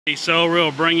So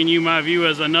real, bringing you my view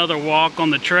as another walk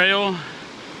on the trail.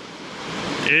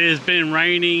 It has been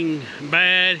raining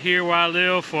bad here where I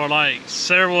live for like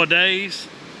several days,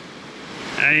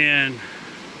 and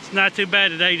it's not too bad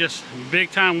today, just big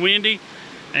time windy,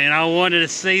 and I wanted to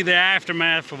see the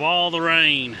aftermath of all the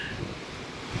rain,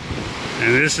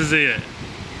 and this is it.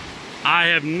 I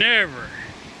have never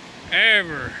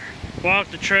ever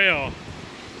walked the trail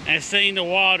and seen the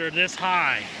water this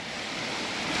high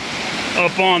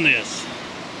up on this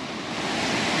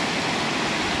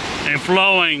and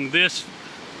flowing this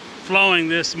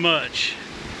much.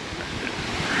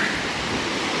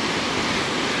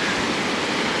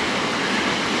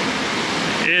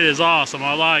 It is awesome.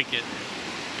 I like it.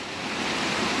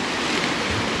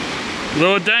 A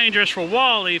little dangerous for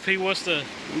Wally if he was to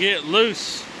get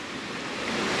loose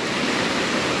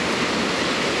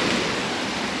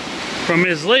from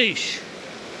his leash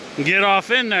and get off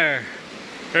in there.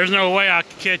 There's no way I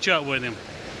could catch up with him.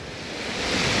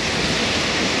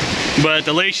 But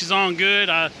the leash is on good.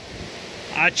 I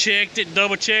checked it,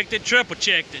 double checked it, triple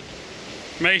checked it.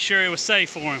 Made sure it was safe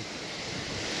for him.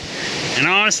 And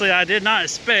honestly, I did not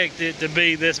expect it to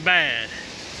be this bad.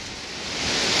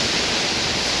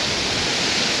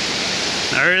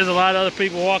 There is a lot of other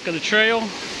people walking the trail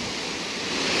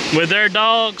with their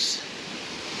dogs.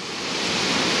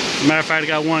 Matter of fact, I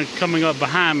got one coming up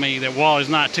behind me that Wally's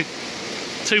not too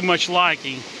much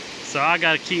liking, so I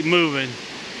got to keep moving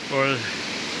or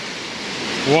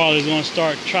Wally's going to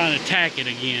start trying to attack it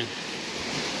again.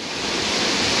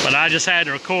 But I just had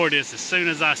to record this as soon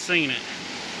as I seen it.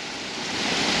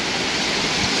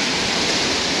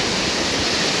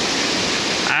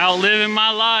 Outliving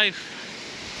my life,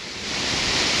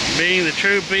 being the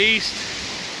true beast,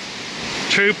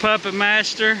 true puppet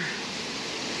master,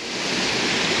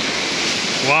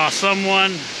 while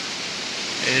someone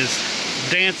is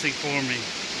dancing for me.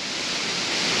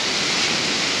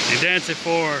 They're dancing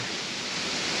for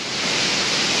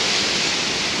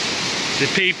the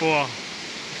people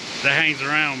that hangs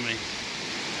around me,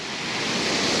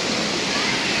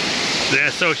 that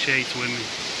associates with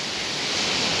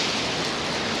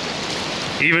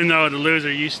me. Even though the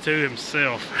loser used to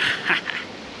himself.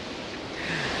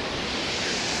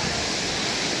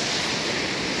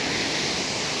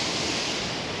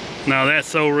 Now that's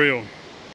so real.